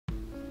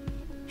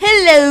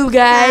Hello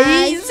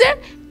guys!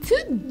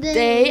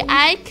 Today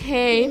I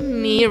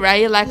came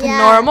right like a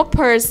normal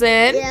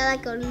person. Yeah,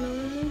 like a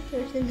normal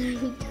person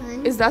every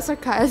time. Is that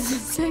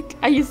sarcastic?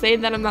 Are you saying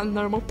that I'm not a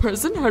normal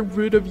person? How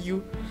rude of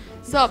you.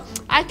 So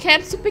I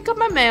came to pick up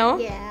my mail.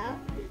 Yeah.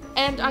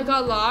 And I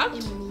got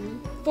locked.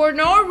 For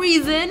no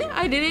reason.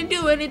 I didn't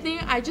do anything.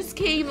 I just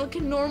came like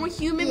a normal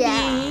human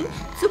being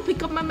to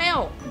pick up my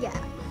mail. Yeah.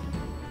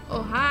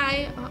 Oh,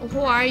 hi. Who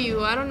are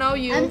you? I don't know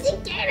you. I'm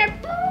scared.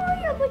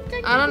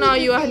 I don't know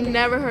you. I've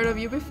never heard of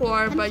you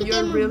before, but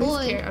you're really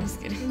boy. scared. I'm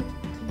just kidding.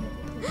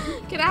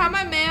 Can I have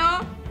my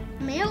mail?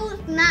 Mail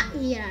is not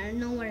here. I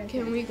know where it is.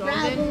 Can we go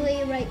Probably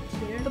then? right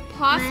here. The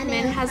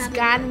postman has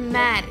gotten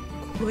mad.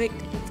 Quick,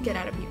 let's get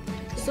out of here.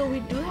 So we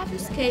do have to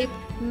escape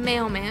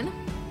Mailman.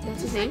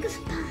 That's his name. Like a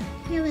spy.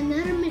 We have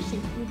another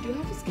mission. We do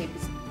have to escape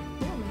this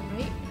Mailman,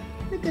 right?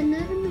 Like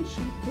another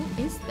mission.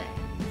 Who is that?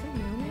 Is that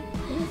Mailman?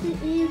 Yes,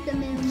 it is the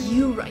mailman.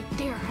 You right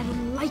there. I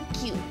don't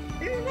like you.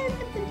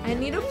 I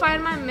need to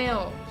find my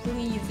mail.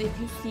 Please, if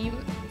you see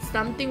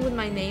something with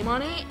my name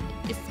on it,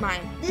 it's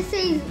mine. This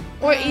says.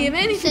 Or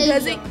even if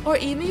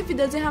it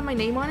doesn't have my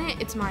name on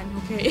it, it's mine,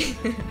 okay?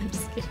 I'm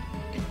just kidding.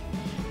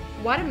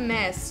 What a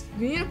mess.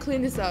 We need to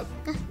clean this up.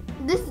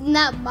 This is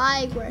not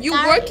my work. You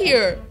work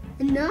here.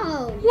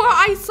 No. Well,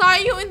 I saw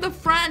you in the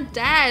front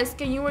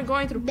desk and you were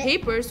going through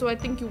papers, so I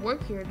think you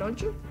work here,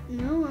 don't you?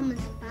 No, I'm a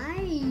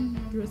spy.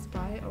 You're a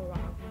spy? Oh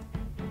wow.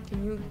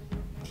 Can you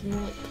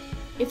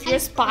if you're a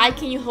spy,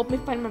 can you help me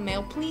find my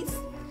mail, please?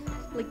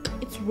 Like,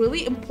 it's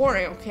really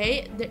important,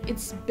 okay?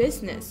 It's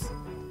business.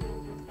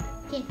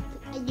 You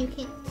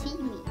can't see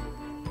me.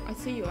 I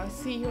see you. I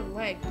see your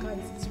leg, guys.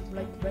 It's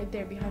like right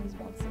there behind these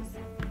boxes.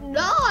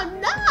 No.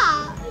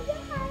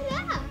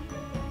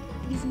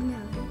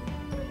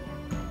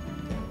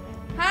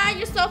 Hi,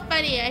 you're so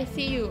funny. I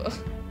see you.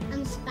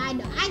 I'm a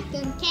spider. I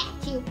can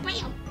catch you.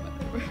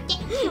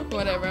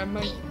 Whatever. I'm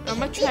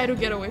gonna try to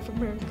get away from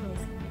her because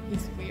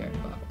he's weird.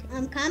 But okay.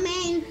 I'm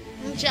coming.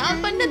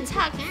 Jump on the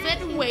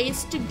toxic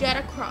ways to get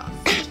across.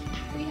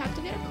 We have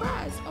to get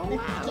across. Oh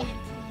wow.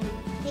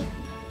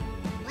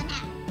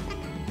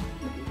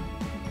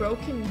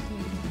 Broken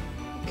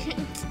key.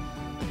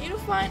 I need to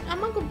find. I'm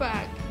gonna go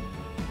back.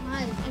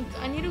 Why?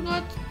 I need to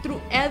go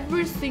through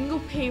every single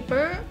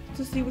paper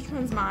to see which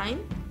one's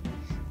mine.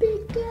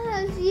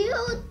 Because you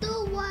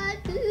don't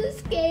want to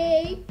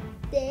escape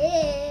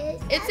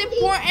this. It's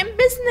important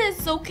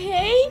business,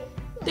 okay?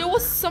 There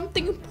was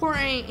something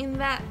important in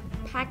that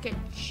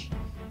package.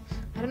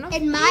 I don't know.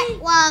 It might.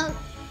 Well,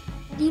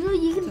 you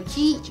can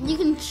cheat. You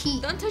can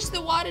cheat. Don't touch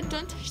the water.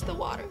 Don't touch the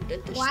water.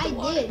 Don't touch the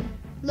water. I did.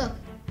 Look.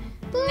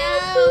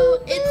 No,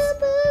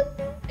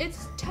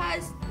 it's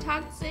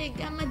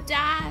toxic. I'ma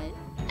die.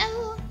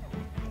 Oh,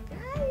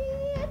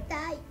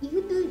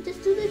 you can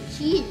just do the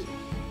cheat.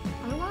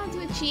 I don't want to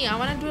do a cheat. I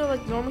want to do it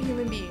like normal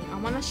human being. I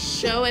want to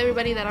show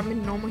everybody that I'm a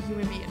normal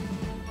human being.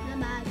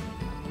 Bye.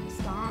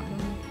 Stop.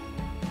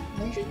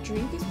 Won't you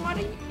drink this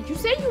water? You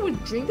said you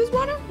would drink this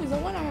water? Is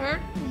that what I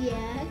heard?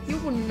 Yes. You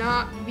will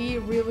not be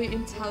really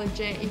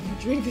intelligent if you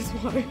drink this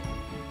water.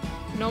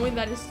 Knowing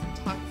that it's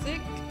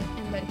toxic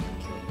and that it can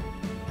kill you.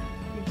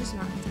 You're just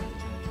not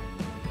intelligent.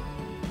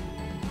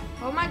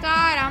 Oh my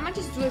god, I'm gonna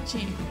just do a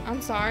cheat. I'm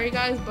sorry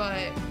guys, but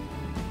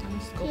I'm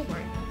just go for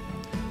it.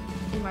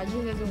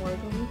 Imagine it doesn't work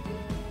on me.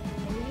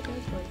 Maybe it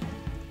does work.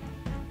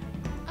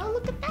 Oh,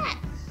 look at that.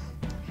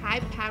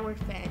 High powered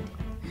fan.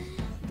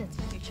 That's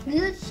a huge fan. Do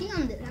the cheat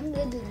on this. I'm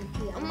gonna do the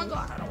cheat. Oh my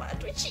god, I don't want to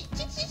do a cheat.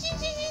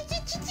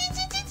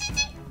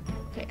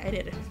 Okay, I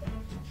did it.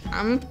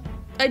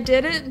 I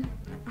did it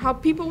how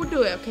people would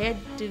do it, okay?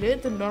 I did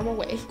it the normal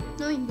way.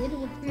 No, you did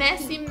it.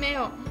 Messy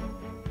mail.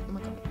 Oh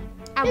my god.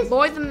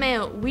 Avoid the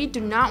mail. We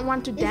do not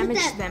want to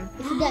damage them.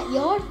 Is that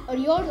yours or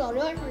yours or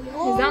yours or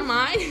yours? Is that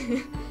mine?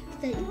 Is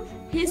that yours?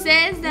 He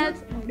says that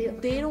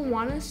they don't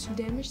want us to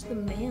damage the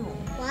mail.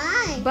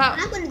 Why? But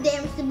I'm gonna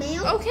damage the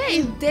mail.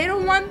 Okay, they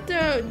don't want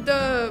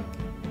the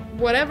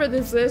whatever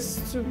this is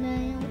to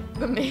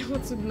the mail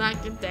to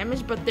not get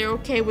damaged, but they're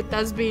okay with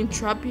us being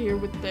trapped here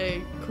with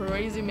the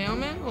crazy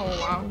mailman. Oh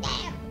wow.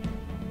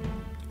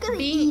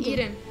 Being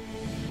eaten.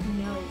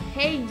 No.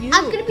 Hey you.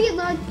 I'm gonna be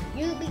alone.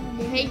 You'll be.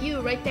 Hey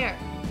you, right there.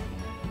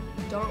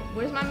 Don't.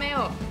 Where's my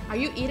mail? Are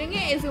you eating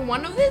it? Is it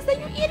one of these that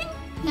you're eating?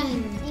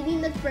 He's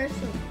eating the first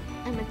one.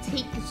 I'm gonna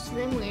take you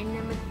somewhere and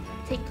I'm gonna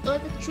take all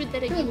the truth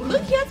that I give.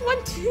 Look, he has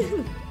one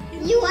tooth.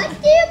 You want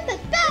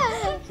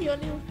to? He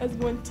only has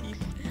one teeth.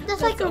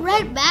 That's like a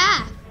red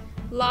bag.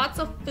 Lots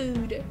of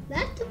food.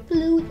 That's the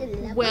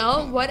food.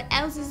 Well, what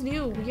else is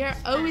new? We are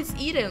always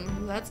eating.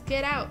 Let's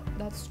get out.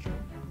 That's true.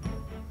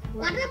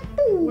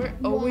 We're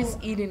always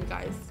eating,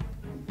 guys.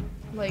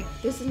 Like,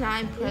 this is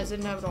not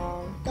impressive at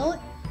all.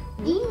 Don't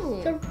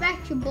eat the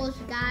vegetables,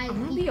 guys.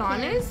 I'm gonna be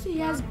honest, he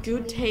has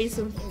good taste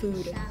in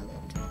food.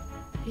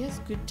 He has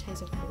good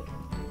taste of food.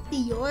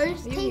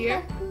 Yours taste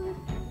of food?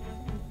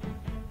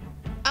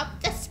 Up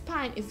the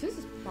spine. Is this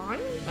a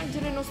spine? I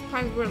didn't know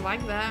spines were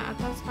like that. I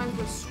thought spines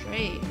were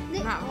straight,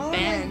 not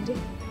bend.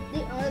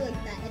 They are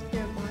like that if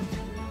they're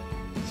monsters.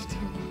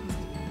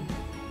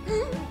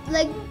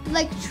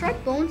 like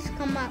sharp bones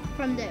come out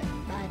from the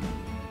bottom.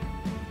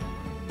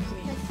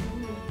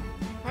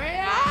 Hurry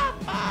up!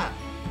 I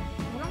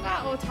don't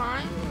got all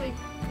time. Like,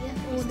 Yeah,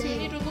 all still day.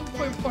 need to look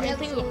for important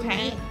things,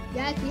 okay?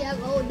 Yeah, we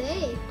have all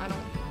day. I don't.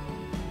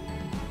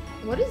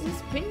 What is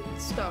this pink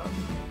stuff?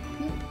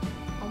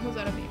 Almost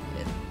out of it.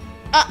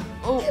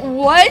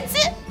 What?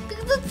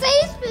 The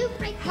face poop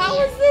right How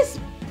there. is this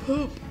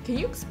poop? Can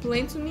you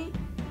explain to me?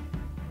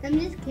 I'm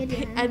just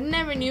kidding. I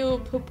never knew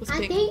poop was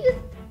pink.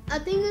 I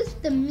think it's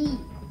the meat.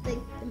 Like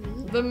the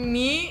meat. The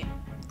meat?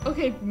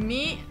 Okay,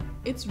 meat.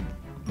 It's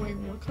wait.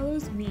 What color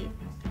is meat?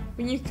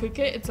 When you cook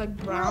it, it's like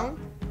brown.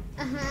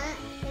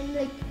 And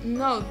like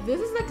No, this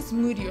is like a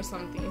smoothie or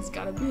something. It's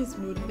gotta be a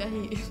smoothie that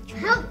he is.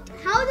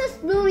 how the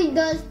smoothie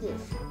does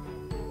this?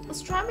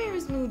 Strawberry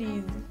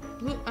smoothies.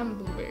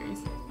 Blueberries.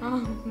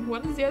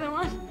 What is the other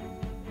one?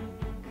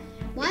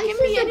 Why It is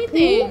can be this a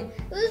anything. pool?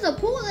 There's a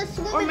pool. Let's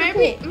swim Or in the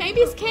maybe pool.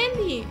 it's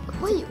candy.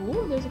 Wait.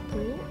 Pool? There's a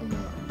pool. Oh my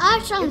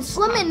god. Actually, It's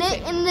swim in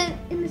it, toxic.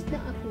 and it's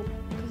not a pool.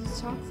 Because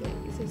it's chocolate.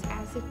 It says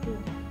acid pool.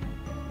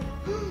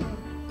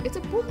 It's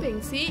a pool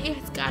thing. See,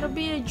 it's gotta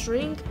be a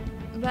drink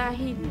that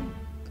he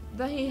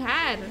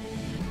had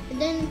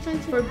And then it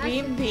turns for to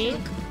being acid. pink.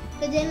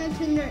 But then it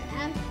turns to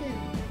acid.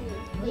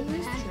 What is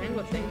this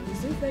triangle thing?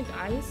 Is this like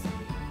ice?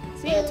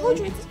 See, I told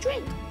you it's a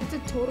drink. It's a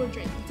total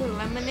drink. It's a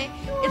lemonade.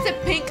 It's a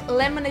pink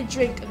lemonade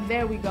drink.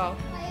 There we go.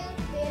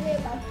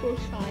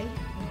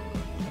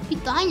 You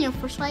died in your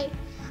first fight.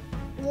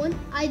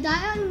 I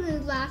died on the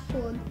last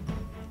one,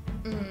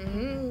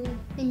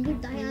 and you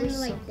died You on were so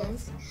like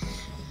this.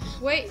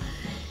 Wait.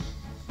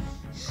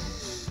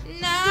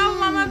 No,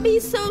 Mama, be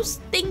so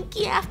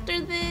stinky after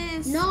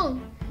this. No,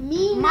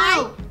 me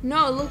now.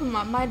 No, look,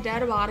 my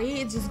dead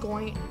body is just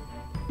going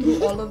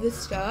through all of this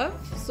stuff.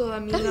 So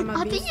that means I'm I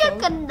gonna be think so... you're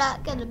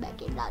gonna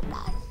make it not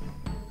die.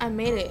 I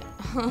made it.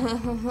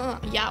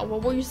 Yeah,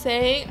 what were you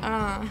saying?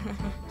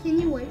 Can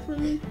you wait for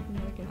me?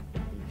 No,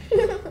 I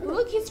cannot.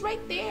 Look, he's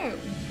right there.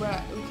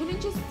 Bruh, we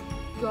couldn't just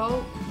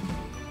go...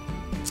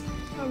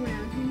 Around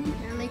him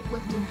and like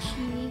with the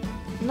cheese.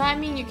 No, I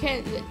mean, you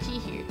can't do the T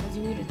here because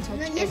you need to touch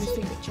every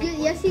single checkpoint.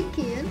 Yes, you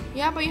can.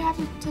 Yeah, but you have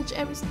to touch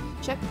every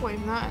checkpoint.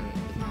 If not,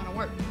 it's not gonna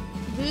work.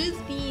 These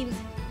beans.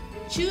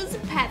 Choose a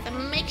path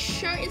and make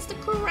sure it's the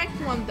correct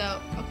one, though.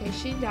 Okay,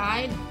 she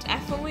died.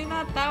 Definitely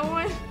not that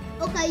one.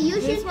 Okay, you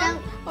This should one?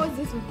 Oh, it's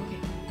this one. Okay.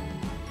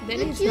 Then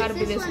You it's choose gotta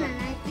be this one.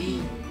 and I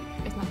choose.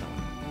 It's not that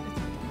one.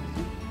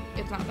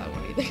 It's not that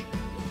one either.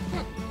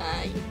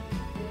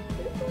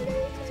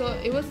 So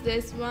it was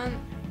this one.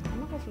 I'm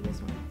gonna go for this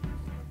one.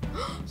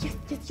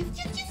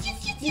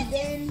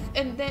 Yes.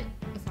 And then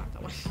it's not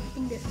that one.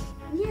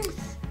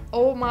 Yes.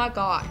 Oh my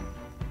god.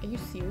 Are you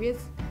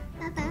serious?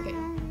 Okay.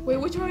 Wait,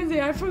 which one is it?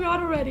 I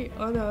forgot already.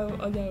 Oh no.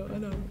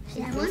 It's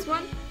That this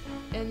one?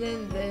 And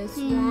then this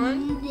Mm-hmm.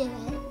 one.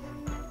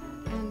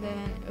 Yeah. And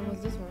then it was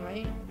this one,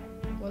 right?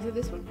 Was it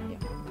this one?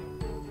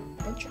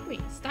 Yeah. Don't trick me.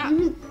 Stop.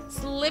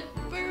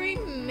 Slippery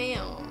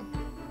mail.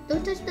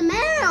 Don't touch the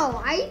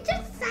mail. I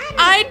just said it.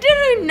 I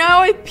didn't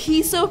know a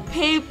piece of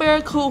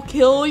paper could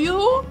kill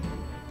you.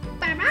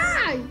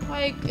 Bye-bye.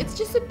 Like, it's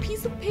just a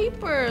piece of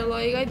paper.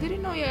 Like, I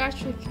didn't know it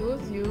actually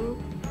kills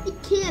you. It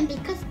can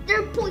because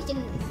they're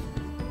poisonous.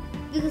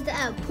 Because they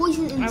have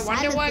poison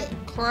inside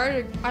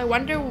I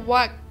wonder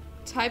what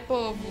type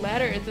of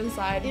letter is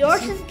inside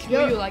Yours to is-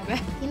 kill you like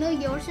that. You know,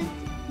 yours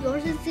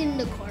is in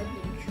the garbage.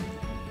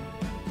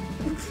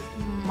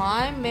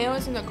 My mail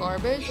is in the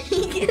garbage.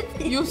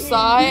 You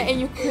saw it and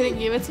you couldn't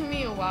give it to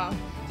me. Oh wow.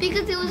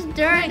 Because it was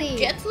dirty.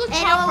 Get to the and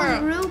chopper.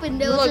 it was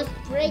ruined. It was Look,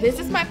 just breaking. this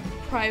is my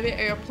private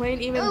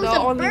airplane. Even It was though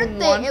a only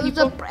birthday. one It was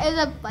people,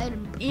 a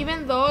vitamin.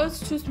 even though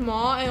it's too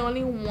small and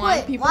only one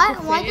Wait, people why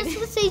could fit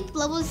does it say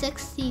level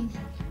 16?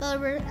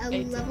 Level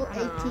 18. level I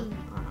don't 18. know.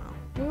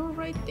 We were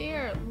right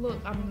there. Look,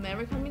 I'm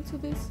never coming to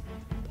this.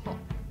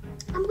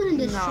 I'm gonna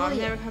destroy No, I'm it.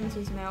 never coming to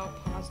this mail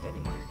paused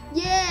anymore.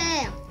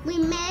 Yeah, we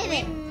made We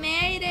it.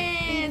 made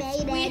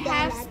it. We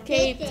have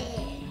escaped.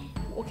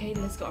 Okay,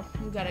 let's go.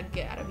 We gotta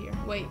get out of here.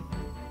 Wait.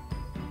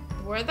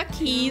 Where are the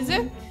keys?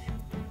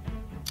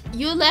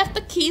 You left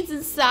the keys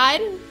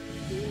inside?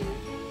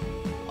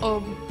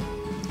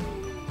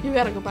 You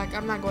gotta go back.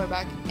 I'm not going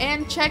back.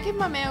 And check if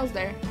my mail's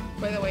there.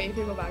 By the way, if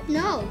you go back.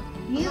 No,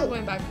 I'm not you.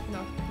 going back. No.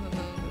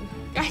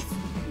 Guys,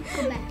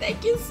 Go back.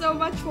 thank you so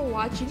much for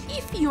watching.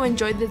 If you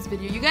enjoyed this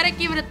video, you gotta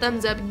give it a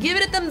thumbs up. Give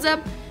it a thumbs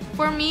up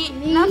for me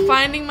not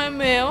finding my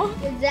mail.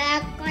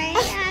 Exactly.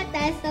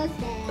 That's so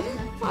sad.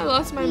 I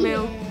lost my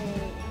mail.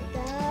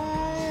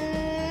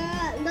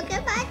 Look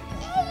at my face.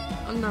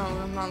 Oh, no,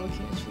 I'm not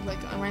looking at you.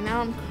 Like, right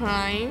now I'm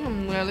crying.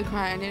 I'm literally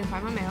crying. I didn't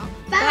find my mail.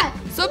 Bye.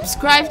 But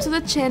subscribe to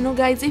the channel,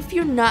 guys. If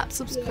you're not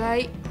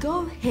subscribed,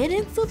 go ahead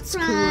and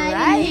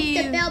subscribe.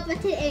 Hit the bell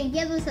button and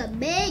give us a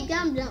big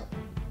thumbs up.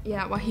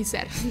 Yeah, what he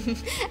said.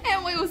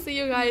 And we will see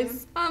you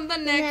guys on the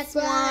next Next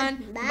one.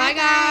 one. Bye,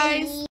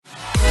 guys.